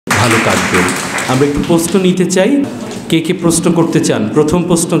ভালো কাটবে। আমরা একটু প্রশ্ন নিতে চাই। কে কে প্রশ্ন করতে চান? প্রথম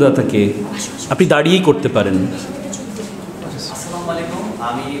প্রশ্নদাতাকে, আপনি দাঁড়িয়েই করতে পারেন। আসসালামু আলাইকুম,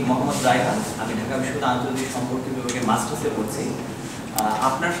 আমি মোহাম্মদ রায়হান, আমি ঢাকা বিশ্ববিদ্যালয় আন্তর্জাতিক সম্পর্ক বিভাগে মাস্টার্সে পড়ছি।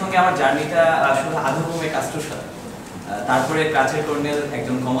 আপনার সঙ্গে আমার জার্নিটা আসলে আধুনিক কাস্টর সাথে, তারপরে কাছের কর্নেল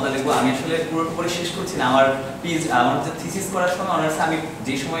একজন ক্ষমতা লিখবো। আমি আসলে পুরোপুরি শেষ করছি না আমার আমার হচ্ছে থিসিস করার সময় অনার্সে আমি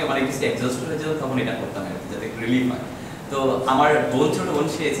যে সময় মানে কিছু এক্সস্ট হয়ে যেত তখন এটা করতাম যাতে রিলিফ হয়। তো আমার ছোট বোন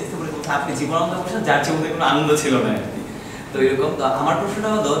সে এসএসসি পড়ে বলছে আপনি জীবনানন্দ বলছেন যার জীবনে কোনো আনন্দ ছিল না আর কি। তো এরকম। তো আমার প্রশ্নটা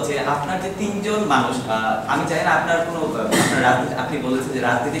হলো যে আপনার যে তিনজন মানুষ, আমি জানি না আপনার কোনো আপনি বলেছেন যে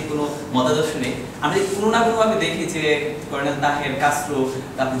রাজনীতিক কোনো মতাদর্শ নেই, আমরা কোনো না কোনোভাবে দেখি যে কর্নেল তাহের, কাস্ট্রো,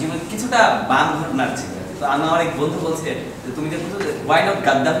 তারপর জীবনে কিছুটা বাম ঘটনার ছিল। তো আমার এক বন্ধু বলছে যে তুমি যে why not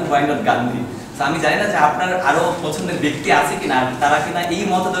Gaddafi, why not Gandhi. তো আমি জানি না যে আপনার আরো পছন্দের ব্যক্তি আছে কিনা, তারা কিনা এই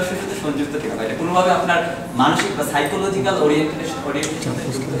মতাদর্শের সাথে সংযুক্ত কিনা, বা এটা কোনোভাবে আপনার মানসিক বা সাইকোলজিক্যাল ওরিয়েন্টেশন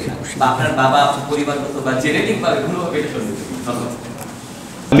বা আপনার বাবা পরিবারগত বা জেনেটিক ভাবে কোনোভাবে এটা সংযুক্ত।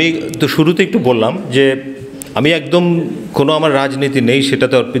 আমি তো শুরুতে একটু বললাম যে আমি একদম কোনো আমার রাজনীতি নেই, সেটা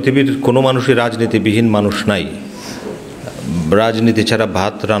তো পৃথিবীর কোনো মানুষই রাজনীতিবিহীন মানুষ নাই। রাজনীতি ছাড়া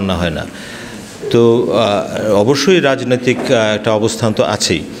ভাত রান্না হয় না। তো অবশ্যই রাজনৈতিক একটা অবস্থান তো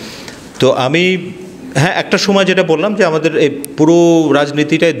আছেই। তো আমি হ্যাঁ একটা সময় যেটা বললাম যে আমাদের এই পুরো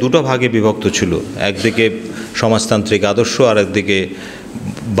রাজনীতিটাই দুটো ভাগে বিভক্ত ছিল, একদিকে সমাজতান্ত্রিক আদর্শ আর একদিকে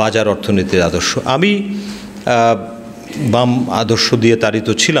বাজার অর্থনীতির আদর্শ। আমি বাম আদর্শ দিয়ে তাড়িত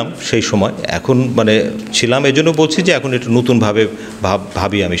ছিলাম সেই সময়, এখন মানে ছিলাম এই জন্য বলছি যে এখন একটু নতুনভাবে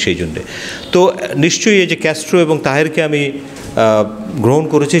ভাবি আমি সেই জন্যে। তো নিশ্চয়ই এই যে ক্যাস্ট্রো এবং তাহেরকে আমি গ্রহণ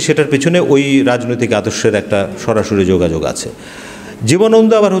করেছি, সেটার পিছনে ওই রাজনৈতিক আদর্শের একটা সরাসরি যোগাযোগ আছে।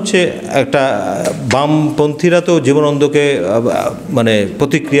 জীবনানন্দ আবার হচ্ছে একটা বামপন্থীরা তো জীবনানন্দকে মানে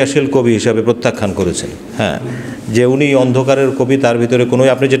প্রতিক্রিয়াশীল কবি হিসাবে প্রত্যাখ্যান করেছেন। হ্যাঁ, যে উনি অন্ধকারের কবি, তার ভিতরে কোনো,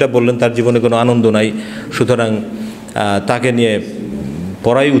 আপনি যেটা বললেন তার জীবনে কোনো আনন্দ নাই, সুতরাং তাকে নিয়ে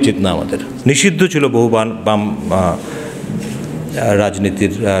পড়াই উচিত না আমাদের। নিষিদ্ধ ছিল বহু বাম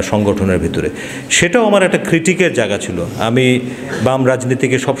রাজনীতির সংগঠনের ভিতরে। সেটাও আমার একটা ক্রিটিকের জায়গা ছিল। আমি বাম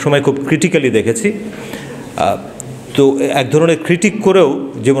রাজনীতিকে সবসময় খুব ক্রিটিক্যালি দেখেছি। তো এক ধরনের ক্রিটিক করেও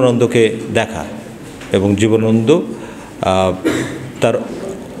জীবনানন্দকে দেখা, এবং জীবনানন্দ তার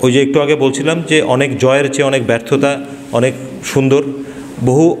ওই যে একটু আগে বলছিলাম যে অনেক জয়ের চেয়ে অনেক ব্যর্থতা অনেক সুন্দর,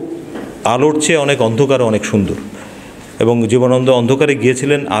 বহু আলোর চেয়ে অনেক অন্ধকারও অনেক সুন্দর, এবং জীবনানন্দ অন্ধকারে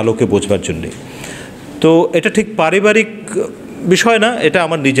গিয়েছিলেন আলোকে বোঝবার জন্যে। তো এটা ঠিক পারিবারিক বিষয় না, এটা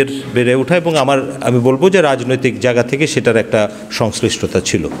আমার নিজের বেড়ে ওঠা, এবং আমি বলবো যে রাজনৈতিক জায়গা থেকে সেটার একটা সংশ্লিষ্টতা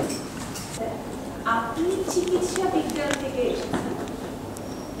ছিল।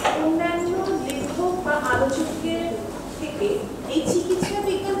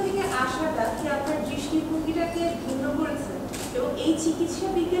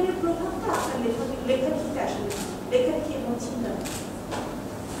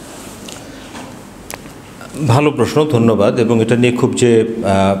 ভালো প্রশ্ন, ধন্যবাদ। এবং এটা নিয়ে খুব যে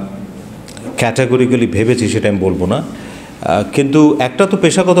ক্যাটাগরিক্যালি ভেবেছি সেটা আমি বলবো না, কিন্তু একটা তো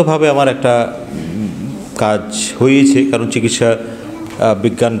পেশাগতভাবে আমার একটা কাজ হয়েছে, কারণ চিকিৎসা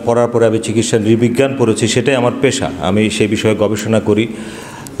বিজ্ঞান পড়ার পরে আমি চিকিৎসা নৃবিজ্ঞান পড়েছি, সেটাই আমার পেশা। আমি সেই বিষয়ে গবেষণা করি,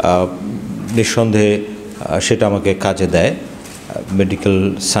 নিঃসন্দেহে সেটা আমাকে কাজে দেয়। মেডিকেল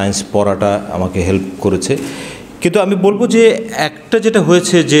সায়েন্স পড়াটা আমাকে হেল্প করেছে। কিন্তু আমি বলবো যে একটা যেটা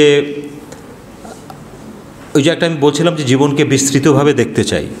হয়েছে যে ওই যে একটা আমি বলছিলাম যে জীবনকে বিস্তৃতভাবে দেখতে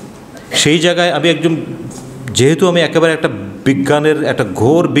চাই, সেই জায়গায় আমি একজন, যেহেতু আমি একেবারে একটা বিজ্ঞানের একটা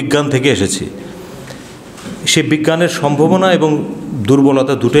ঘোর বিজ্ঞান থেকে এসেছি, সেই বিজ্ঞানের সম্ভাবনা এবং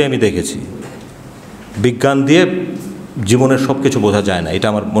দুর্বলতা দুটোই আমি দেখেছি। বিজ্ঞান দিয়ে জীবনের সব কিছু বোঝা যায় না, এটা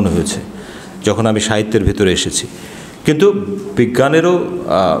আমার মনে হয়েছে যখন আমি সাহিত্যের ভিতরে এসেছি। কিন্তু বিজ্ঞানেরও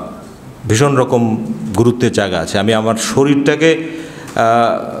ভীষণ রকম গুরুত্বের জায়গা আছে। আমি আমার শরীরটাকে,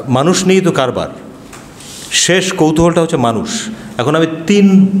 মানুষ নিয়েই তো কারবার, শেষ কৌতূহলটা হচ্ছে মানুষ। এখন আমি 3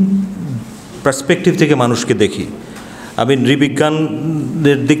 পার্সপেক্টিভ থেকে মানুষকে দেখি। আমি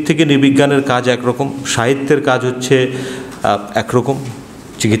নৃবিজ্ঞানের দিক থেকে নৃবিজ্ঞানের কাজ একরকম, সাহিত্যের কাজ হচ্ছে একরকম,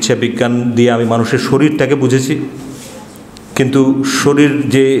 চিকিৎসা বিজ্ঞান দিয়ে আমি মানুষের শরীরটাকে বুঝেছি, কিন্তু শরীর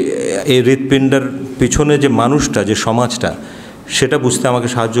যে এই হৃৎপিণ্ডের পিছনে যে মানুষটা, যে সমাজটা, সেটা বুঝতে আমাকে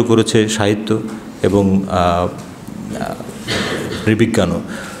সাহায্য করেছে সাহিত্য এবং নৃবিজ্ঞানও।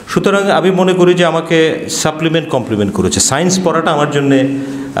 সুতরাং আমি মনে করি যে আমাকে সাপ্লিমেন্ট কমপ্লিমেন্ট করেছে। সায়েন্স পড়াটা আমার জন্যে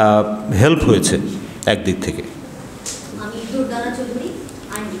হেল্প হয়েছে একদিক থেকে।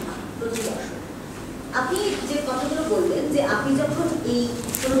 আপনি যে কথাগুলো বললেন যে আপনি যখন এই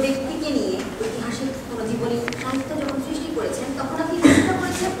কোনো ব্যক্তিকে নিয়ে ঐতিহাসিক কোনো জীবনী সাহিত্য যখন সৃষ্টি করেছেন, তখন আপনি চেষ্টা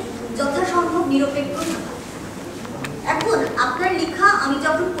করেছেন যথাসম্ভব নিরপেক্ষ থাকা। এখন আপনার লেখা আমি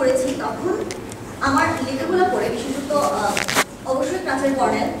যখন পড়েছি আমার লেখাগুলো পড়ে বিশেষত অবশ্যই প্রাচীন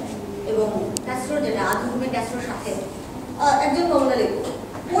কর্নেল এবং ক্যাস্ট্রো, যেটা আধুনিক ক্যাস্ট্রোর সাথে একজন কমলা লেখক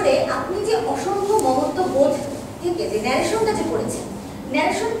পড়ে আপনি যে অসংখ্য মমত্ব বোধ থেকে যে ন্যারেশনটা যে করেছেন,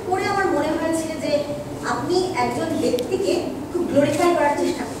 ন্যারেশন পড়ে আমার মনে হয়েছে যে আপনি একজন ব্যক্তিকে খুব গ্লোরিফাই করার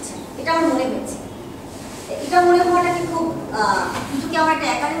চেষ্টা করছেন। এটা আমার মনে হয়েছে। এটা মনে হওয়াটা কি খুব কিছু কি আমার একটা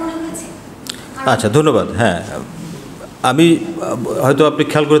একারে মনে হয়েছে? আচ্ছা, ধন্যবাদ। হ্যাঁ, আমি হয়তো আপনি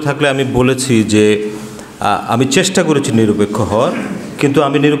খেয়াল করে থাকলে আমি বলেছি যে আমি চেষ্টা করেছি নিরপেক্ষ হওয়ার, কিন্তু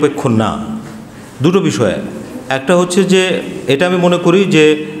আমি নিরপেক্ষ না। দুটো বিষয়, একটা হচ্ছে যে এটা আমি মনে করি যে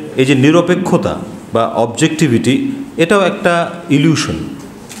এই যে নিরপেক্ষতা বা অবজেক্টিভিটি, এটাও একটা ইলিউশন।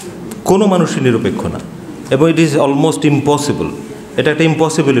 কোনো মানুষই নিরপেক্ষ না, এবং ইট ইজ অলমোস্ট ইম্পসিবল। এটা একটা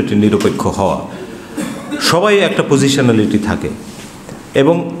ইম্পসিবিলিটি নিরপেক্ষ হওয়া। সবাই একটা পজিশনালিটি থাকে,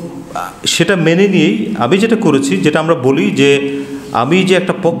 এবং সেটা মেনে নিয়েই আমি যেটা করেছি, যেটা আমরা বলি যে আমি যে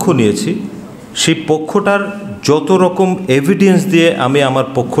একটা পক্ষ নিয়েছি, সেই পক্ষটার যত রকম এভিডেন্স দিয়ে আমি আমার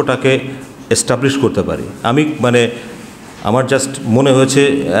পক্ষটাকে এস্টাবলিশ করতে পারি, আমি আমার জাস্ট মনে হয়েছে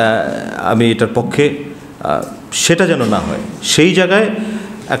আমি এটার পক্ষে, সেটা যেন না হয়। সেই জায়গায়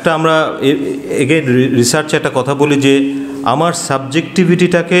একটা আমরা এগেইন রিসার্চে একটা কথা বলি যে আমার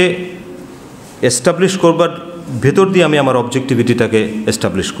সাবজেক্টিভিটিটাকে এস্টাবলিশ করবার ভেতর দিয়ে আমি আমার অবজেক্টিভিটিটাকে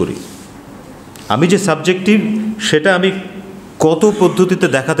এস্টাবলিশ করি। আমি যে সাবজেক্টিভ সেটা আমি কত পদ্ধতিতে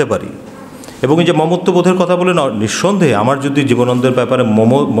দেখাতে পারি। এবং এই যে মমত্ববোধের কথা বলে না, নিঃসন্দেহে আমার যদি জীবনানন্দের ব্যাপারে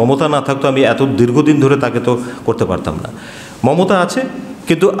মমতা না থাকতো, আমি এত দীর্ঘদিন ধরে তাকে তো করতে পারতাম না। মমতা আছে,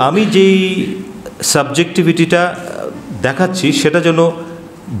 কিন্তু আমি যেই সাবজেক্টিভিটিটা দেখাচ্ছি সেটা যেন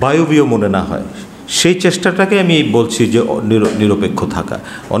বায়বীয় মনে না হয়, সেই চেষ্টাটাকে আমি বলছি যে নিরপেক্ষ থাকা।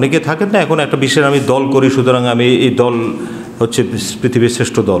 অনেকে থাকেন না, এখন একটা বিশেষ আমি দল করি, সুতরাং আমি এই দল হচ্ছে পৃথিবীর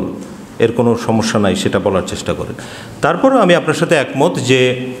শ্রেষ্ঠ দল, এর কোনো সমস্যা নাই, সেটা বলার চেষ্টা করেন। তারপরেও আমি আপনার সাথে একমত যে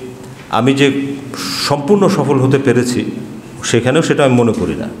আমি যে সম্পূর্ণ সফল হতে পেরেছি, সেখানেও সেটা আমি মনে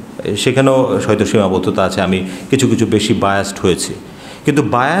করি না। সেখানেও হয়তো সীমাবদ্ধতা আছে, আমি কিছু কিছু বেশি বায়াসড হয়েছি। কিন্তু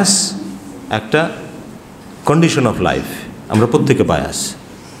বায়াস একটা কন্ডিশন অফ লাইফ, আমরা প্রত্যেকে বায়াস।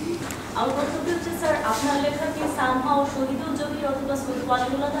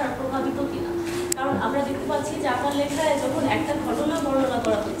 আমরা দেখতে পাচ্ছি যে আপনার লেখায় যখন একটা ঘটনা বর্ণনা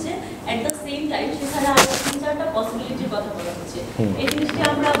করা হচ্ছে, এট দ্য সেম টাইম সেখানে আরো 3-4টা পসিবিলিটির কথা বলা হচ্ছে। এই জিনিসটি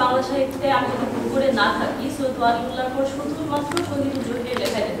আমরা বাংলা সাহিত্যে আমি যদি ভুল করে না থাকি, সৈয়দ ওয়ালিউল্লাহর পর শুধুমাত্র শহীদুজ্জহিরের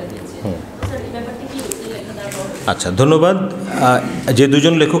লেখায় দেখা গিয়েছে। স্যার, এই ব্যাপারটি কি লেখাটার? আচ্ছা, ধন্যবাদ। যে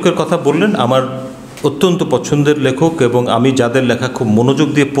দুজন লেখকের কথা বললেন, আমার অত্যন্ত পছন্দের লেখক, এবং আমি যাদের লেখা খুব মনোযোগ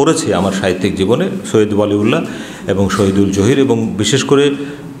দিয়ে পড়েছি আমার সাহিত্যিক জীবনে, সৈয়দ ওয়ালিউল্লাহ এবং শহীদুল জহির। এবং বিশেষ করে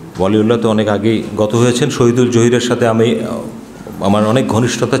ওয়ালিউল্লাহ তো অনেক আগেই গত হয়েছেন, শহীদুল জহিরের সাথে আমার অনেক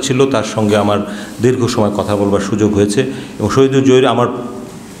ঘনিষ্ঠতা ছিল, তার সঙ্গে আমার দীর্ঘ সময় কথা বলবার সুযোগ হয়েছে। এবং শহীদুল জহির আমার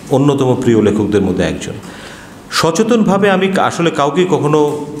অন্যতম প্রিয় লেখকদের মধ্যে একজন। সচেতনভাবে আমি আসলে কাউকে কখনো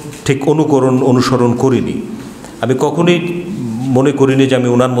ঠিক অনুসরণ করিনি। আমি কখনোই মনে করিনি যে আমি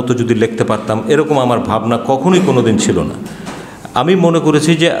ওনার মতো যদি লিখতে পারতাম, এরকম আমার ভাবনা কখনোই কোনো দিন ছিল না। আমি মনে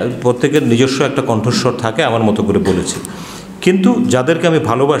করেছি যে প্রত্যেকের নিজস্ব একটা কণ্ঠস্বর থাকে, আমার মতো করে বলেছি। কিন্তু যাদেরকে আমি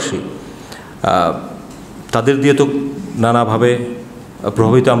ভালোবাসি তাদের দিয়ে তো নানাভাবে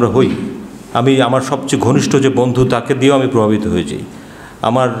প্রভাবিত আমরা হই। আমার সবচেয়ে ঘনিষ্ঠ যে বন্ধু, তাকে দিয়েও আমি প্রভাবিত হয়ে যাই।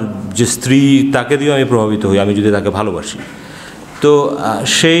 আমার যে স্ত্রী, তাকে দিয়েও আমি প্রভাবিত হই, আমি যদি তাকে ভালোবাসি। তো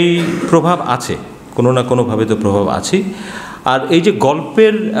সেই প্রভাব আছে, কোনো না কোনোভাবে তো প্রভাব আছে। আর এই যে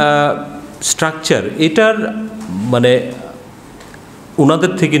গল্পের স্ট্রাকচার, এটার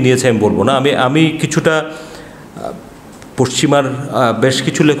ওনাদের থেকে নিয়েছে আমি বলবো না। আমি কিছুটা পশ্চিমার বেশ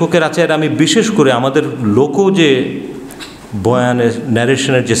কিছু লেখকের আছে, আর আমি বিশেষ করে আমাদের লোকো যে বয়ানের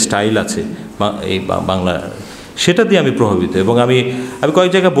ন্যারেশনের যে স্টাইল আছে এই বাংলা, সেটা দিয়ে আমি প্রভাবিত। এবং আমি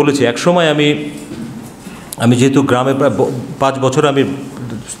কয়েক জায়গায় বলেছি, একসময় আমি যেহেতু গ্রামে প্রায় 5 বছর আমি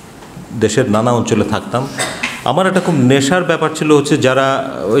দেশের নানা অঞ্চলে থাকতাম, আমার একটা খুব নেশার ব্যাপার ছিল হচ্ছে যারা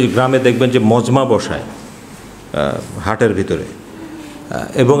ওই গ্রামে দেখবেন যে মজমা বসায় হাটের ভিতরে,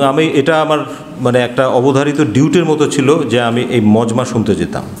 এবং এটা আমার একটা অবধারিত ডিউটির মতো ছিল যে আমি এই মজমা শুনতে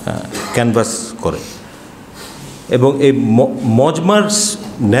যেতাম ক্যানভাস করে। এবং এই মজমার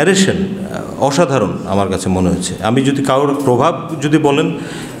ন্যারেশন অসাধারণ আমার কাছে মনে হচ্ছে। আমি যদি কারোর প্রভাব যদি বলেন,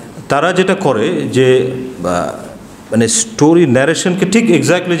 তারা যেটা করে যে স্টোরি ন্যারেশনকে ঠিক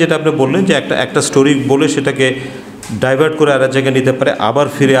এক্স্যাক্টলি যেটা আপনি বললেন, যে একটা স্টোরি বলে সেটাকে ডাইভার্ট করে আর এক জায়গায় নিতে পারে, আবার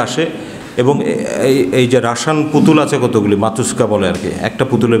ফিরে আসে। এবং এই যে রাসান পুতুল আছে কতগুলি, মাতুস্কা বলে আর কি, একটা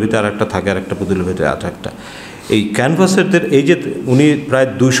পুতুলের ভিতরে আর একটা থাকে, আর একটা পুতুলের ভিতরে আর একটা। এই ক্যানভাসেরদের এই যে উনি প্রায়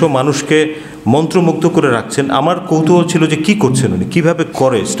 200 মানুষকে মন্ত্রমুগ্ধ করে রাখছেন, আমার কৌতূহল ছিল যে কী করছেন উনি, কীভাবে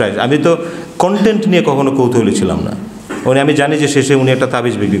করে স্টাইল। আমি তো কন্টেন্ট নিয়ে কখনো কৌতূহলী ছিলাম না। আমি জানি যে শেষে উনি একটা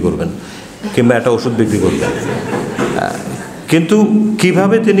তাবিজ বিক্রি করবেন, কিংবা একটা ওষুধ বিক্রি করতেন, কিন্তু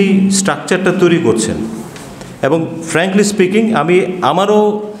কিভাবে তিনি স্ট্রাকচারটা তৈরি করছেন। এবং ফ্র্যাঙ্কলি স্পিকিং আমারও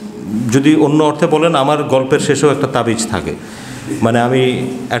যদি অন্য অর্থে বলেন, আমার গল্পের শেষেও একটা তাবিজ থাকে। মানে আমি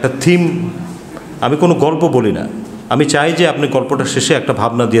একটা থিম, আমি কোনো গল্প বলি না, আমি চাই যে আপনি গল্পটার শেষে একটা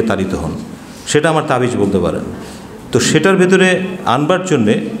ভাবনা দিয়ে তাড়িত হন, সেটা আমার তাবিজ বলতে পারেন। তো সেটার ভেতরে আনবার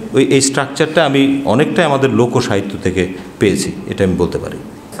জন্যে এই স্ট্রাকচারটা আমি অনেকটাই আমাদের লোক সাহিত্য থেকে পেয়েছি, এটা আমি বলতে পারি।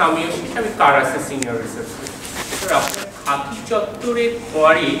 আপনার খাকি চত্বরের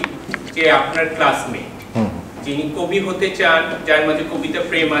পরে যে আপনার ক্লাসমেট যিনি কবি হতে চান, যার মধ্যে কবিতা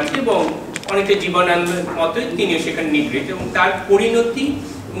প্রেম আছে এবং অনেকে জীবনানন্দের মতোই তিনিও সেখানে নিগৃহীত, এবং তার পরিণতি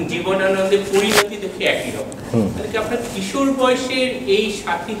জীবনানন্দের পরিণতি দেখে একই রকম। আপনার কিশোর বয়সের এই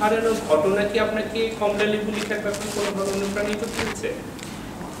সাথী হারানোর ঘটনা কি আপনাকে কমলা লেবু লেখার ব্যাপারে কোনোভাবে অনুপ্রাণিত করেছে?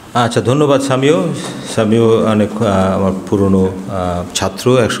 আচ্ছা, ধন্যবাদ। স্বামীও অনেক আমার পুরনো ছাত্র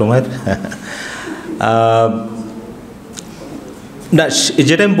এক সময়ের। না,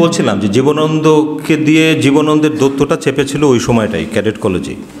 যেটা আমি বলছিলাম যে জীবনানন্দকে দিয়ে জীবনানন্দের দত্তটা চেপেছিল ওই সময়টাই ক্যাডেট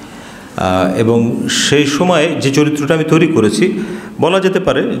কলেজে, এবং সেই সময় যে চরিত্রটা আমি তৈরি করেছি বলা যেতে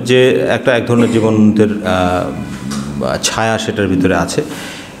পারে যে এক ধরনের জীবনানন্দের ছায়া সেটার ভিতরে আছে।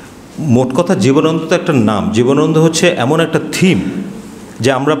 মোট কথা জীবনানন্দ তো একটা নাম, জীবনানন্দ হচ্ছে এমন একটা থিম যে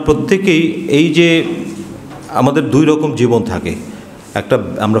আমরা প্রত্যেকেই, এই যে আমাদের দুই রকম জীবন থাকে, একটা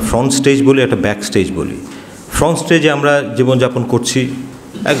আমরা ফ্রন্ট স্টেজ বলি, একটা ব্যাক স্টেজ বলি। ফ্রন্ট স্টেজে আমরা জীবনযাপন করছি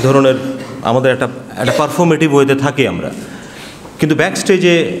এক ধরনের, আমাদের একটা পারফর্মেটিভ ওয়েতে থাকি আমরা, কিন্তু ব্যাক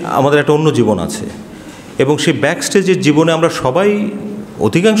স্টেজে আমাদের একটা অন্য জীবন আছে। এবং সেই ব্যাক স্টেজের জীবনে আমরা সবাই,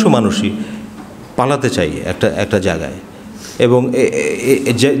 অধিকাংশ মানুষই পালাতে চাই একটা জায়গায়, এবং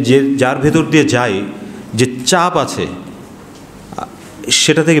যে যার ভেতর দিয়ে যাই, যে চাপ আছে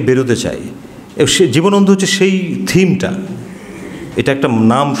সেটা থেকে বেরোতে চাই। সে জীবনানন্দ হচ্ছে সেই থিমটা, এটা একটা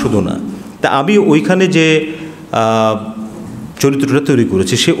নাম শুধু না। তা আমি ওইখানে যে চরিত্রটা তৈরি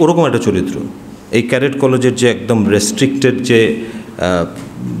করেছি সে ওরকম একটা চরিত্র। এই ক্যাডেট কলেজের যে একদম রেস্ট্রিক্টেড যে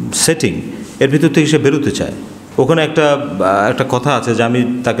সেটিং, এর ভিতর থেকে সে বেরোতে চায়। ওখানে একটা কথা আছে যে আমি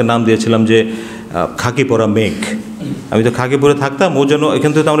তাকে নাম দিয়েছিলাম যে খাকি পরা মেঘ। আমি তো খাকি পরে থাকতাম, ও যেন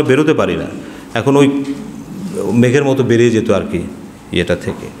এখান থেকে আমরা বেরোতে পারি না, এখন ওই মেঘের মতো বেরিয়ে যেত আর কি ইয়েটা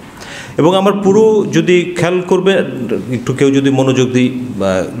থেকে। এবং আমার পুরো, যদি খেয়াল করবে একটু, কেউ যদি মনোযোগ দিই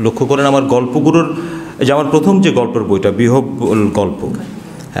লক্ষ্য করেন, আমার গল্পগুলোর যে আমার প্রথম যে গল্পের বইটা বিহবল গল্প,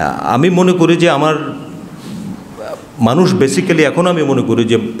 আমি মনে করি যে আমার মানুষ বেসিক্যালি, এখন আমি মনে করি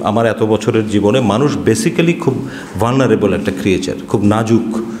যে আমার এত বছরের জীবনে মানুষ বেসিক্যালি খুব ভালনারেবল একটা ক্রিয়েচার, খুব নাজুক।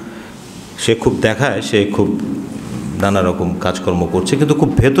 সে খুব দেখায় সে খুব নানা রকম কাজকর্ম করছে, কিন্তু খুব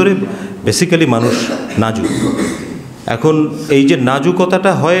ভেতরে বেসিক্যালি মানুষ নাজুক। এখন এই যে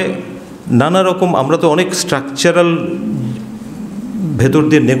নাজুকতাটা হয় নানা রকম, আমরা তো অনেক স্ট্রাকচারাল ভেতর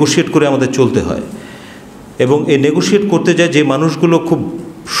দিয়ে নেগোশিয়েট করে আমাদের চলতে হয়, এবং এই নেগোশিয়েট করতে যায় যে মানুষগুলো খুব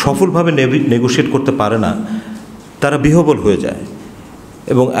সফলভাবে নেগোশিয়েট করতে পারে না, তারা বিহবল হয়ে যায়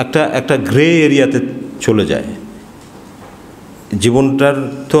এবং একটা গ্রে এরিয়াতে চলে যায়। জীবনটার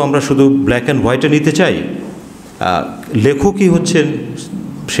তো আমরা শুধু ব্ল্যাক অ্যান্ড হোয়াইটে নিতে চাই। লেখকই হচ্ছেন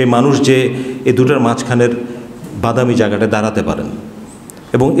সেই মানুষ যে এই দুটার মাঝখানের বাদামি জায়গাটা দাঁড়াতে পারেন,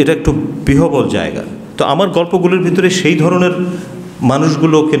 এবং এটা একটু বিহবল জায়গা। তো আমার গল্পগুলোর ভিতরে সেই ধরনের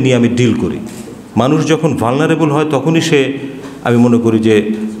মানুষগুলোকে নিয়ে আমি ডিল করি। মানুষ যখন ভালনারেবল হয় তখনই সে, আমি মনে করি যে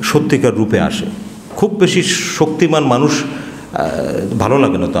সত্যিকার রূপে আসে। খুব বেশি শক্তিমান মানুষ ভালো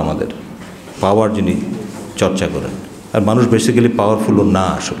লাগে না তো আমাদের, পাওয়ার যিনি চর্চা করেন। আর মানুষ বেসিক্যালি পাওয়ারফুলও না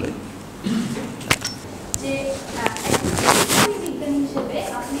আসলে।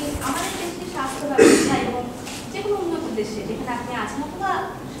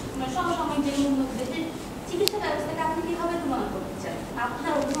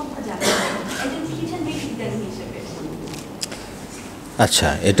 আচ্ছা,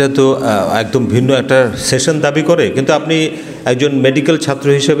 এটা তো একদম ভিন্ন একটা সেশন দাবি করে, কিন্তু আপনি একজন মেডিকেল ছাত্র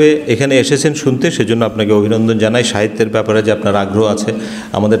হিসেবে এখানে এসেছেন শুনতে, সেজন্য আপনাকে অভিনন্দন জানাই। সাহিত্যের ব্যাপারে যে আপনার আগ্রহ আছে,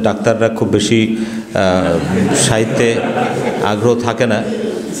 আমাদের ডাক্তাররা খুব বেশি সাহিত্যে আগ্রহ থাকে না,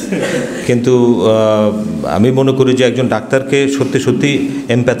 কিন্তু আমি মনে করি যে একজন ডাক্তারকে সত্যি সত্যি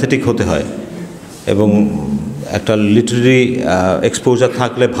এমপ্যাথেটিক হতে হয়, এবং একটা লিটারি এক্সপোজার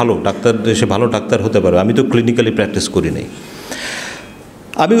থাকলে ভালো ডাক্তার, সে ভালো ডাক্তার হতে পারবে। আমি তো ক্লিনিক্যালি প্র্যাকটিস করি নাই,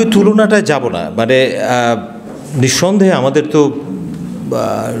 আমি ওই তুলনাটায় যাব না। মানে নিঃসন্দেহে আমাদের তো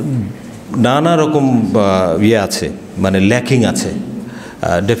নানা রকম ইয়ে আছে, মানে ল্যাকিং আছে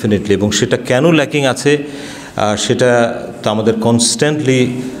ডেফিনেটলি, এবং সেটা কেন ল্যাকিং আছে সেটা তো আমাদের কনস্ট্যান্টলি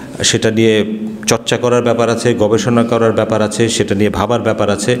সেটা নিয়ে চর্চা করার ব্যাপার আছে, গবেষণা করার ব্যাপার আছে, সেটা নিয়ে ভাবার ব্যাপার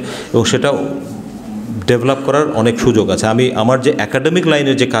আছে, এবং সেটা ডেভেলপ করার অনেক সুযোগ আছে। আমি আমার যে একাডেমিক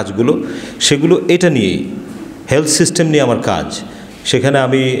লাইনের যে কাজগুলো সেগুলো এটা নিয়েই, হেলথ সিস্টেম নিয়ে আমার কাজ। সেখানে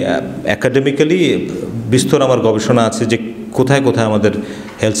আমি একাডেমিক্যালি বিস্তর আমার গবেষণা আছে যে কোথায় কোথায় আমাদের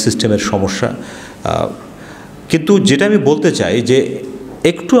হেলথ সিস্টেমের সমস্যা। কিন্তু যেটা আমি বলতে চাই যে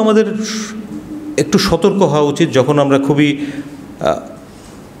আমাদের একটু সতর্ক হওয়া উচিত যখন আমরা খুবই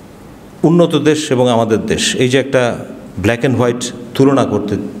উন্নত দেশ এবং আমাদের দেশ, এই যে একটা ব্ল্যাক অ্যান্ড হোয়াইট তুলনা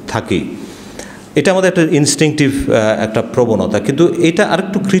করতে থাকি, এটা আমাদের একটা ইনস্টিংক্টিভ একটা প্রবণতা, কিন্তু এটা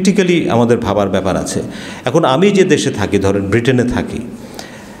আরেকটু ক্রিটিক্যালি আমাদের ভাবার ব্যাপার আছে। এখন আমি যে দেশে থাকি, ধরেন ব্রিটেনে থাকি,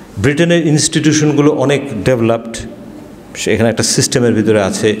 ব্রিটেনের ইনস্টিটিউশনগুলো অনেক ডেভেলপড, এখানে একটা সিস্টেমের ভিতরে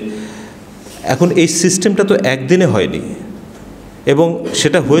আছে। এখন এই সিস্টেমটা তো একদিনে হয়নি, এবং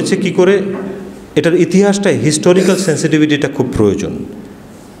সেটা হয়েছে কি করে, এটার ইতিহাসটা, হিস্টোরিক্যাল সেন্সিটিভিটিটা খুব প্রয়োজন।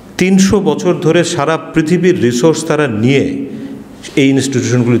 300 বছর ধরে সারা পৃথিবীর রিসোর্স তারা নিয়ে এই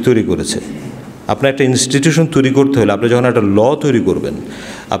ইনস্টিটিউশনগুলি তৈরি করেছে। আপনার একটা ইনস্টিটিউশন তৈরি করতে হলে, আপনি যখন একটা ল তৈরি করবেন,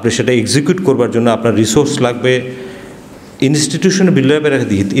 আপনি সেটা এক্সিকিউট করবার জন্য আপনার রিসোর্স লাগবে, ইনস্টিটিউশন বিল্ডআপের একটা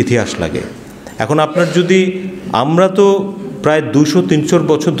ইতিহাস লাগে। এখন আপনার যদি, আমরা তো প্রায় 200-300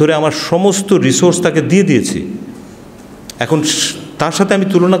 বছর ধরে আমার সমস্ত রিসোর্স তাকে দিয়ে দিয়েছি, এখন তার সাথে আমি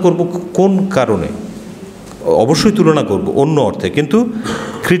তুলনা করব কোন কারণে? অবশ্যই তুলনা করব অন্য অর্থে, কিন্তু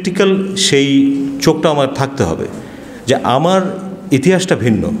ক্রিটিক্যাল সেই চোখটা আমার থাকতে হবে যে আমার ইতিহাসটা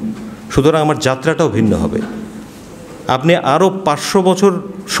ভিন্ন, সুতরাং আমার যাত্রাটাও ভিন্ন হবে। আপনি আরও 500 বছর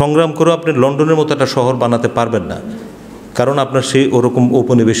সংগ্রাম করেও আপনি লন্ডনের মতো একটা শহর বানাতে পারবেন না, কারণ আপনার সেই ওরকম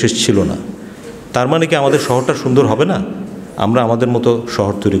উপনিবেশ ছিল না। তার মানে কি আমাদের শহরটা সুন্দর হবে না? আমরা আমাদের মতো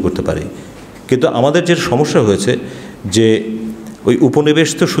শহর তৈরি করতে পারি, কিন্তু আমাদের যে সমস্যা হয়েছে যে ওই উপনিবেশ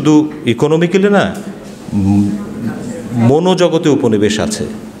তো শুধু ইকোনমিক্যালি না, মনোজগতে উপনিবেশ আছে।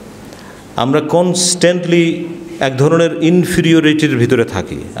 আমরা কনস্ট্যান্টলি এক ধরনের ইনফিরিয়রিটির ভিতরে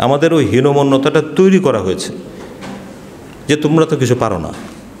থাকি। আমাদের ওই হীনমন্যতাটা তৈরি করা হয়েছে যে তোমরা তো কিছু পারো না,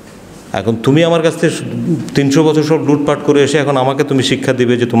 এখন তুমি আমার কাছ থেকে 300 বছর সব লুটপাট করে এসে এখন আমাকে তুমি শিক্ষা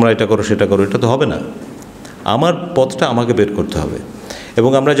দিবে যে তোমরা এটা করো সেটা করো, এটা তো হবে না। আমার পথটা আমাকে বের করতে হবে।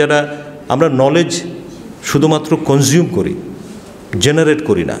 এবং আমরা নলেজ শুধুমাত্র কনজিউম করি, জেনারেট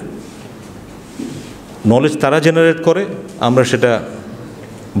করি না। নলেজ তারা জেনারেট করে, আমরা সেটা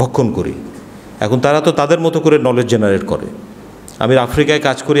ভক্ষণ করি। এখন তারা তো তাদের মতো করে নলেজ জেনারেট করে। আমি আফ্রিকায়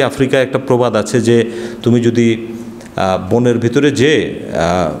কাজ করি, আফ্রিকায় একটা প্রবাদ আছে যে তুমি যদি বনের ভিতরে যে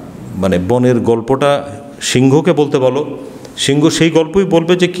মানে বনের গল্পটা সিংহকে বলতে বলো, সিংহ সেই গল্পই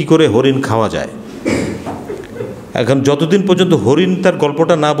বলবে যে কি করে হরিণ খাওয়া যায়। এখন যতদিন পর্যন্ত হরিণ তার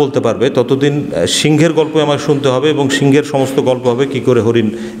গল্পটা না বলতে পারবে ততদিন সিংহের গল্প আমাকে শুনতে হবে, এবং সিংহের সমস্ত গল্প হবে কি করে হরিণ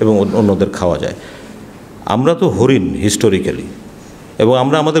এবং অন্যদের খাওয়া যায়। আমরা তো হরিণ হিস্টোরিক্যালি, এবং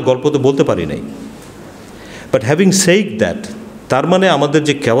আমরা আমাদের গল্প তো বলতে পারি নাই। বাট হ্যাভিং সেইড দ্যাট, তার মানে আমাদের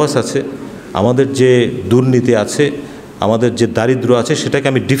যে ক্যাওয়াস আছে, আমাদের যে দুর্নীতি আছে, আমাদের যে দারিদ্র আছে, সেটাকে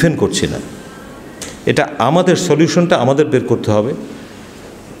আমি ডিফেন্ড করছি না। এটা আমাদের সলিউশনটা আমাদের বের করতে হবে,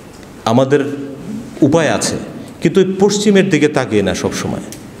 আমাদের উপায় আছে, কিন্তু ওই পশ্চিমের দিকে তাকিয়ে না সবসময়।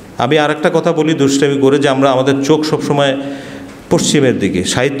 আমি আর একটা কথা বলি দুষ্টামি করে, যে আমরা আমাদের চোখ সবসময় পশ্চিমের দিকে,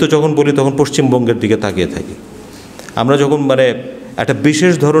 সাহিত্য যখন বলি তখন পশ্চিমবঙ্গের দিকে তাকিয়ে থাকি। আমরা যখন মানে একটা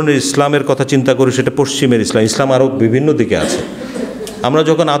বিশেষ ধরনের ইসলামের কথা চিন্তা করি, সেটা পশ্চিমের ইসলাম। ইসলাম আরও বিভিন্ন দিকে আছে। আমরা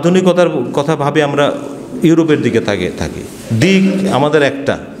যখন আধুনিকতার কথা ভাবি, আমরা ইউরোপের দিকে তাকিয়ে থাকি। দিক আমাদের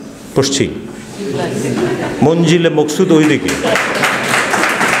একটা, পশ্চিম, মঞ্জিলে মকসুদ ওই দিকে,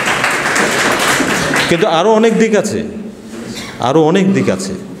 কিন্তু আরও অনেক দিক আছে, আরও অনেক দিক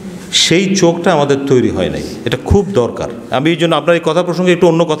আছে। সেই চোখটা আমাদের তৈরি হয় নাই, এটা খুব দরকার। আমি এই জন্য আপনার এই কথা প্রসঙ্গে একটু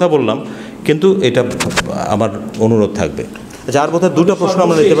অন্য কথা বললাম, কিন্তু এটা আমার অনুরোধ থাকবে। আচ্ছা, আর বোধহয় 2টা প্রশ্ন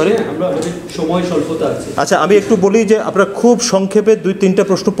আমরা নিতে পারি, সময় স্বল্পতা আছে। আচ্ছা, আমি একটু বলি যে আপনারা খুব সংক্ষেপে 2-3টা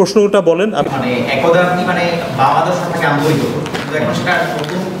প্রশ্নটা বলেন। মানে একদা আপনি মানে বাংলাদেশ সম্পর্কে আন্তরিক, কিন্তু এখন সেটা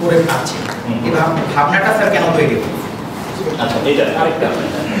নতুন করে ভাবছে, এই ভাবনাটা স্যার কেন তৈরি হলো? আচ্ছা, এইটা আরেকটা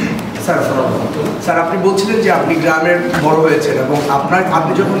স্যার আপনি বলছিলেন যে আপনি গ্রামের বড় হয়েছেন, এবং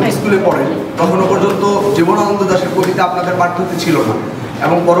আপনি যখন স্কুলে পড়েন তখনও পর্যন্ত জীবনানন্দ দাশের কবিতা আপনাদের পাঠ্যতে ছিল না,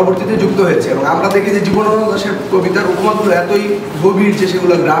 এবং পরবর্তীতে যুক্ত হয়েছে। এবং আমরা দেখি যে জীবনানন্দ দাশের কবিতার উপমাগুলো এতই গভীর যে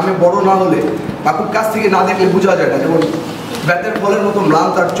সেগুলো গ্রামে বড় না হলে বা খুব কাছ থেকে না দেখলে বোঝা যায় না। যেমন বেতের ফলের মতো ম্লান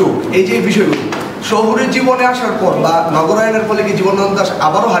তার চোখ, এই যে বিষয়গুলো শহুরের জীবনে আসার পর বা নগরায়নের ফলে কি জীবনানন্দ দাশ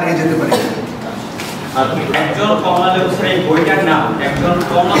আবারও হারিয়ে যেতে পারে? একজন কমলা লেবু স্যার, এই বইটার নাম একজন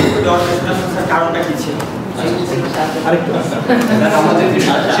কমলা লেবু দেওয়ার পেছনে স্যার কারণটা কি ছিল?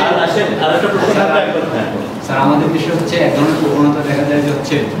 স্যার আমাদের দেশে হচ্ছে এক ধরনের প্রবণতা দেখা যায় যে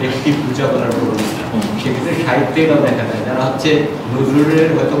হচ্ছে ব্যক্তি পূজা করার প্রবণতা, সেক্ষেত্রে সাহিত্যেও দেখা যায় যারা হচ্ছে নজরুলের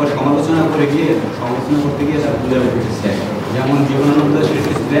হয়তো বা সমালোচনা করতে গিয়ে তারা পূজা করতেছে। যেমন জীবনানন্দ দাশের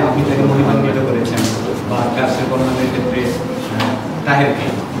ক্ষেত্রে আপনি তাকে মহিমান্বিত করেছেন, বা কাছের বর্ণনার ক্ষেত্রে তাহেরকে।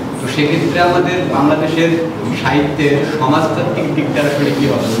 তো সেক্ষেত্রে আমাদের বাংলাদেশের সাহিত্যের সমাজতাত্ত্বিক দিকটা আসলে কী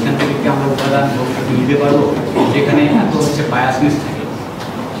হবে, এখান থেকে কি আমরা উপাদান ভবিষ্যতে নিতে পারবো যেখানে এত বায়াসনেস থাকে?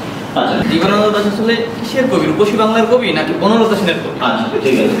 আচ্ছা, জীবনানন্দ দাশ আসলে কিসের কবি, রূপসী বাংলার কবি নাকি বনলতা সেনের কবি? আচ্ছা,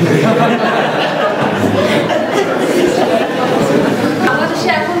 ঠিক আছে। বাংলাদেশে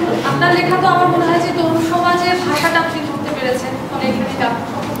এখন আপনার লেখা তো আমার মনে হয় যে তরুণ সমাজের ভাষাটা আপনি ধরতে পেরেছেন, ফলে এখানে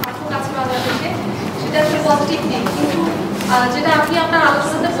পাঠক আছে বাংলাদেশে, সেটা একটা পজিটিভ দিক। কিন্তু যেটা আপনি আপনার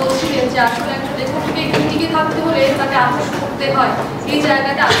আলোচনাতে বলছিলেন যে আসলে একজন লেখককে একটু টিকে থাকতে হলে তাকে আত্মস করতে হয়, এই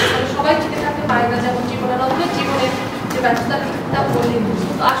জায়গাটা আছে, সবাই টিকে থাকতে পারে না, যেমন জীবনানন্দের জীবনের যে ব্যর্থতার দিকটা বললেন।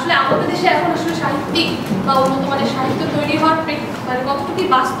 তো আসলে আমাদের দেশে এখন আসলে সাহিত্যিক বা উন্নত মানের সাহিত্য তৈরি হওয়ার মানে কতটুকু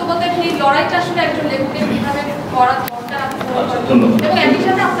বাস্তবতার এই লড়াইটা আসলে একজন লেখকের কিভাবে করা দরকার আপনি মনে করেন, এবং একই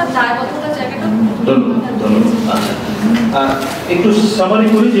সাথে আপনার দায়বদ্ধতার জায়গাটা। একটু সামারি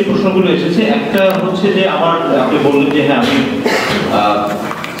করি যে প্রশ্নগুলো এসেছে। একটা হচ্ছে যে আমার, আপনি বললেন যে হ্যাঁ আমি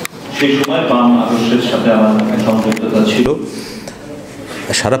সেই সময় বাম আদর্শের সাথে আমার সংযুক্ততা ছিল।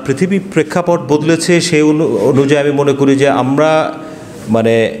 সারা পৃথিবী প্রেক্ষাপট বদলেছে, সেই অনুযায়ী আমি মনে করি যে আমরা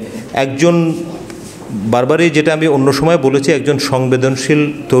মানে একজন, বারবারই যেটা আমি অন্য সময় বলেছি, একজন সংবেদনশীল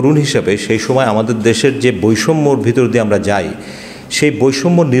তরুণ হিসাবে সেই সময় আমাদের দেশের যে বৈষম্যর ভিতর দিয়ে আমরা যাই, সেই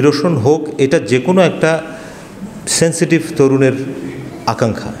বৈষম্য নিরসন হোক, এটা যে কোনো একটা সেন্সিটিভ তরুণের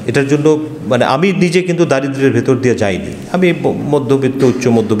আকাঙ্ক্ষা। এটার জন্য মানে আমি নিজে কিন্তু দারিদ্র্যের ভেতর দিয়ে যাইনি, আমি মধ্যবিত্ত উচ্চ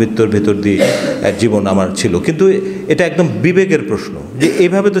মধ্যবিত্তর ভেতর দিয়ে জীবন আমার ছিল, কিন্তু এটা একদম বিবেকের প্রশ্ন যে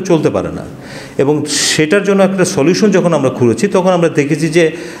এইভাবে তো চলতে পারে না। এবং সেটার জন্য একটা সলিউশন যখন আমরা খুঁজেছি, তখন আমরা দেখেছি যে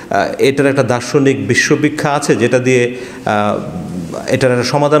এটার একটা দার্শনিক বিশ্ববিখ্যা আছে, যেটা দিয়ে এটার একটা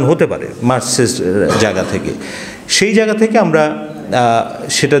সমাধান হতে পারে মার্কসিস্ট জায়গা থেকে। সেই জায়গা থেকে আমরা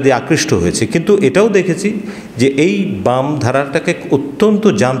সেটা দিয়ে আকৃষ্ট হয়েছে। কিন্তু এটাও দেখেছি যে এই বাম ধারাটাকে অত্যন্ত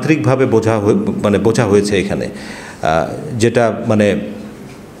যান্ত্রিকভাবে বোঝা হয়েছে এখানে, যেটা মানে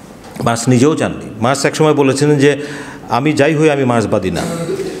মার্কস নিজেও জাননি। মার্কস একসময় বলেছিলেন যে আমি যাই হই আমি মার্ক্সবাদী না,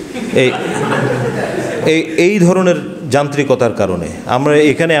 এই ধরনের যান্ত্রিকতার কারণে আমরা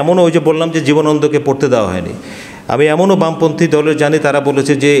এখানে এমনও, ওই যে বললাম যে জীবনানন্দকে পড়তে দেওয়া হয়নি, আমি এমনও বামপন্থী দলের জানি তারা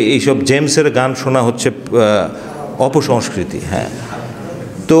বলেছে যে এইসব জেমসের গান শোনা হচ্ছে অপসংস্কৃতি। হ্যাঁ,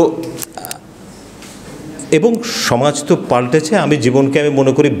 তো এবং সমাজ তো পাল্টেছে। আমি জীবনকে আমি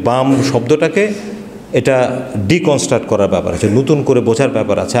মনে করি বাম শব্দটাকে এটা ডিকনস্ট্রাক্ট করার ব্যাপার আছে, নতুন করে বোঝার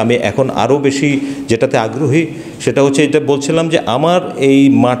ব্যাপার আছে। আমি এখন আরও বেশি যেটাতে আগ্রহী সেটা হচ্ছে, এটা বলছিলাম যে আমার এই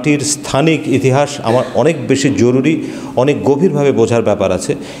মাটির স্থানিক ইতিহাস আমার অনেক বেশি জরুরি, অনেক গভীরভাবে বোঝার ব্যাপার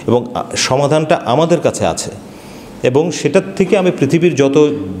আছে, এবং সমাধানটা আমাদের কাছে আছে। এবং সেটার থেকে আমি পৃথিবীর যত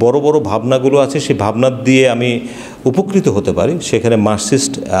বড় বড় ভাবনাগুলো আছে সেই ভাবনা দিয়ে আমি উপকৃত হতে পারি। সেখানে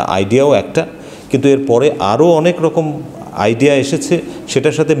মার্কসিস্ট আইডিয়াও একটা, কিন্তু এরপরে আরও অনেক রকম আইডিয়া এসেছে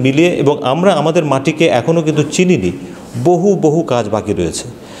সেটার সাথে মিলিয়ে, এবং আমরা আমাদের মাটিকে এখনও কিন্তু চিনিনি, বহু কাজ বাকি রয়েছে।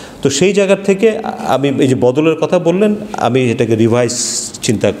 তো সেই জায়গার থেকে আমি এই যে বদলের কথা বললেন, আমি এটাকে রিভাইজ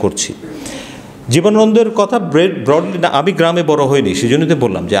চিন্তা করছি। জীবনানন্দের কথা ব্রডলি না, আমি গ্রামে বড় হইনি, সেই জন্যই তো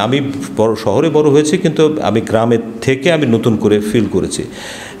বললাম যে আমি শহরে বড় হয়েছি, কিন্তু আমি গ্রামের থেকে আমি নতুন করে ফিল করেছি।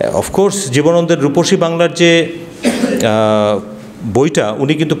 অফকোর্স জীবনানন্দের রূপসী বাংলার যে বইটা,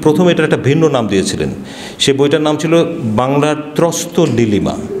 উনি কিন্তু প্রথমে এটার একটা ভিন্ন নাম দিয়েছিলেন। সেই বইটার নাম ছিল বাংলার ত্রস্ত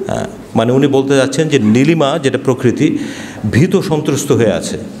নীলিমা। হ্যাঁ, মানে উনি বলতে যাচ্ছেন যে নীলিমা যেটা প্রকৃতি, ভীত সন্ত্রস্ত হয়ে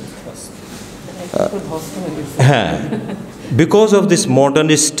আছে। হ্যাঁ, because of this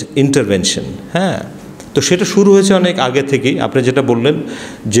modernist intervention. হ্যাঁ, তো সেটা শুরু হয়েছে অনেক আগে থেকেই। আপনি যেটা বললেন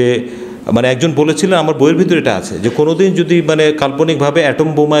যে মানে একজন বলেছিলেন, আমার বইয়ের ভিতরে এটা আছে, যে কোনোদিন যদি মানে কাল্পনিকভাবে অ্যাটম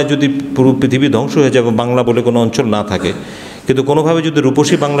বোমায় যদি পুরো পৃথিবী ধ্বংস হয়ে যাবে, বাংলা বলে কোনো অঞ্চল না থাকে, কিন্তু কোনোভাবে যদি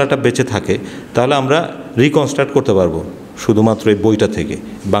রূপসী বাংলাটা বেঁচে থাকে, তাহলে আমরা রিকনস্ট্রাক্ট করতে পারবো শুধুমাত্র এই বইটা থেকে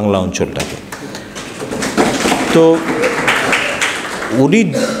বাংলা অঞ্চলটাকে। তো উনি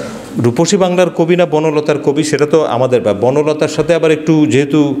রূপসী বাংলার কবি না বনলতার কবি, সেটা তো আমাদের বনলতার সাথে আবার একটু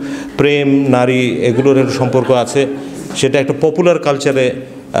যেহেতু প্রেম নারী এগুলোর একটু সম্পর্ক আছে, সেটা একটা পপুলার কালচারে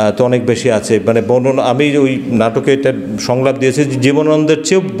তো অনেক বেশি আছে। মানে আমি ওই নাটকে এটা সংলাপ দিয়েছি যে জীবনানন্দের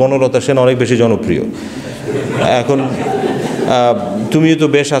চেয়েও বনলতা সেন অনেক বেশি জনপ্রিয়। এখন তুমিও তো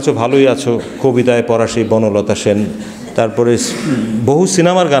বেশ আছো, ভালোই আছো, কবিতায় পড়া সেই বনলতা সেন। তারপরে বহু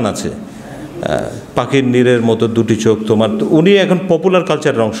সিনেমার গান আছে, পাখির নীরের মতো দুটি চোখ তোমার, তো উনি এখন পপুলার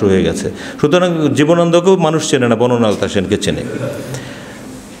কালচারের অংশ হয়ে গেছে। সুতরাং জীবনানন্দকেও মানুষ চেনে না, বনলতা সেনকে চেনে।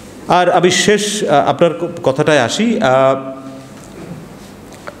 আর আমি শেষ আপনার কথাটায় আসি,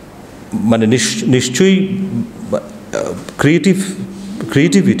 মানে নিশ্চয়ই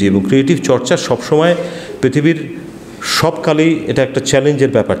ক্রিয়েটিভিটি এবং ক্রিয়েটিভ চর্চা সবসময় পৃথিবীর সব কালেই এটা একটা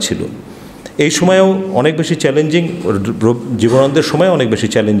চ্যালেঞ্জের ব্যাপার ছিল। এই সময়েও অনেক বেশি চ্যালেঞ্জিং, জীবনানন্দের সময় অনেক বেশি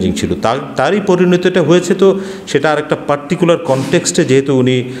চ্যালেঞ্জিং ছিল। তারই পরিণতিটা হয়েছে, তো সেটা আর একটা পার্টিকুলার কনটেক্সটে যেহেতু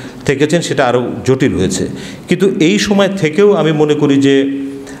উনি থেকেছেন সেটা আরও জটিল হয়েছে। কিন্তু এই সময় থেকেও আমি মনে করি যে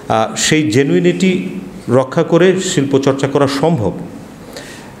সেই জেনুইনিটি রক্ষা করে শিল্প চর্চা করা সম্ভব।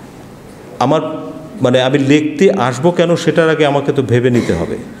 আমার মানে আমি লিখতে আসবো কেন সেটার আগে আমাকে তো ভেবে নিতে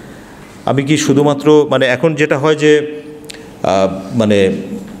হবে। আমি কি শুধুমাত্র মানে এখন যেটা হয় যে মানে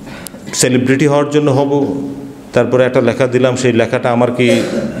সেলিব্রিটি হওয়ার জন্য হব, তারপরে একটা লেখা দিলাম, সেই লেখাটা আমার কি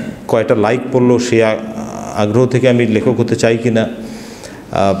কয়টা লাইক পড়লো সেই আগ্রহ থেকে আমি লেখক হতে চাই কি না,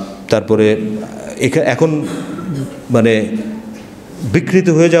 তারপরে এখন মানে বিকৃত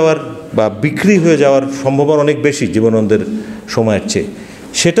হয়ে যাওয়ার বা বিক্রি হয়ে যাওয়ার সম্ভাবনা অনেক বেশি জীবনানন্দের সময়ের চেয়ে।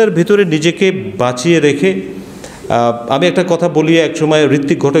 সেটার ভিতরে নিজেকে বাঁচিয়ে রেখে আমি একটা কথা বলি, এক সময়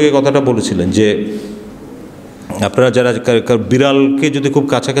ঋত্বিক ঘটকের কথাটা বলেছিলেন যে আপনারা যারা বিড়ালকে যদি খুব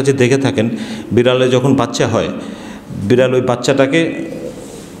কাছাকাছি দেখে থাকেন, বিড়ালে যখন বাচ্চা হয়, বিড়াল ওই বাচ্চাটাকে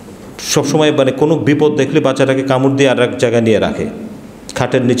সবসময় মানে কোনো বিপদ দেখলে বাচ্চাটাকে কামড় দিয়ে আর এক জায়গায় নিয়ে রাখে,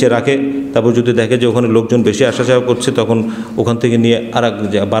 খাটের নিচে রাখে, তারপর যদি দেখে যে ওখানে লোকজন বেশি আসা যাওয়া করছে তখন ওখান থেকে নিয়ে আর এক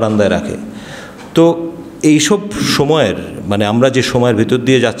বারান্দায় রাখে। তো এইসব সময়ের মানে আমরা যে সময়ের ভিতর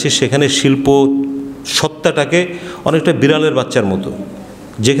দিয়ে যাচ্ছি সেখানে শিল্প সত্তাটাকে অনেকটা বিড়ালের বাচ্চার মতো,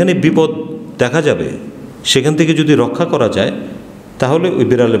 যেখানে বিপদ দেখা যাবে সেখান থেকে যদি রক্ষা করা যায় তাহলে ওই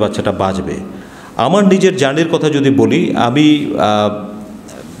বিড়ালের বাচ্চাটা বাঁচবে। আমার নিজের জার্নির কথা যদি বলি, আমি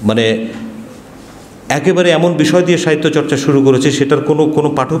মানে একেবারে এমন বিষয় দিয়ে সাহিত্য চর্চা শুরু করেছি সেটার কোনো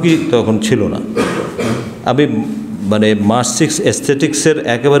পাঠকই তখন ছিল না। আমি মানে মার্কসিক্স এস্থেটিক্সের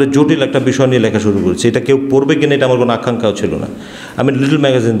একেবারে জটিল একটা বিষয় নিয়ে লেখা শুরু করেছি, এটা কেউ পড়বে কিনা এটা আমার কোনো আকাঙ্ক্ষাও ছিল না। আমি লিটল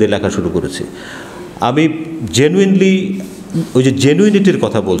ম্যাগাজিন দিয়ে লেখা শুরু করেছি। আমি জেনুইনলি ওই যে জেনুইনিটির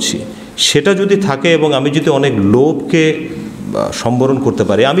কথা বলছি, সেটা যদি থাকে এবং আমি যদি অনেক লোভকে সম্বরণ করতে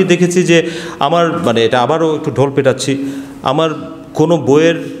পারি। আমি দেখেছি যে আমার মানে এটা আবারও একটু ঢোল পেটাচ্ছি, আমার কোনো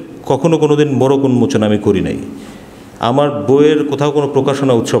বইয়ের কোনো দিন মোড়ক উন্মোচন আমি করি নাই। আমার বইয়ের কোথাও কোনো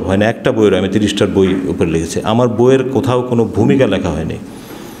প্রকাশনা উৎসব হয় না, একটা বইয়ের আমি 30টার বই উপরে লিখেছি। আমার বইয়ের কোথাও কোনো ভূমিকা লেখা হয়নি।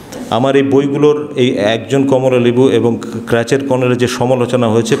 আমার এই বইগুলোর এই একজন কমলালেবু এবং ক্র্যাচের কর্নারে যে সমালোচনা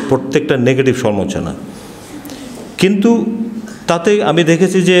হয়েছে প্রত্যেকটা নেগেটিভ সমালোচনা, কিন্তু তাতে আমি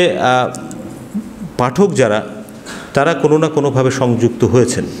দেখেছি যে পাঠক যারা তারা কোনো না কোনোভাবে সংযুক্ত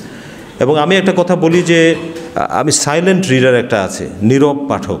হয়েছেন। এবং আমি একটা কথা বলি যে আমি সাইলেন্ট রিডার একটা আছে, নীরব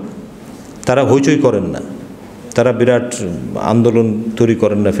পাঠক, তারা হইচই করেন না, তারা বিরাট আন্দোলন তৈরি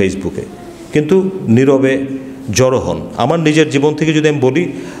করেন না ফেসবুকে, কিন্তু নীরবে জড়ো হন। আমার নিজের জীবন থেকে যদি আমি বলি,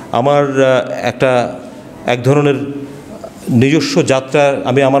 আমার এক ধরনের নিজস্ব যাত্রা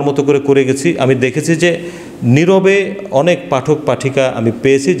আমি আমার মতো করে গেছি। আমি দেখেছি যে নীরবে অনেক পাঠক পাঠিকা আমি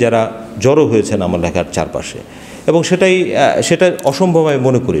পেয়েছি যারা জড়ো হয়েছেন আমার লেখার চারপাশে, এবং সেটা অসম্ভব আমি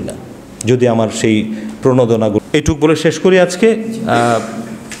মনে করি না যদি আমার সেই প্রণোদনাগুলো। এইটুক বলে শেষ করি আজকে।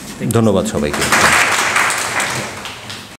 ধন্যবাদ সবাইকে।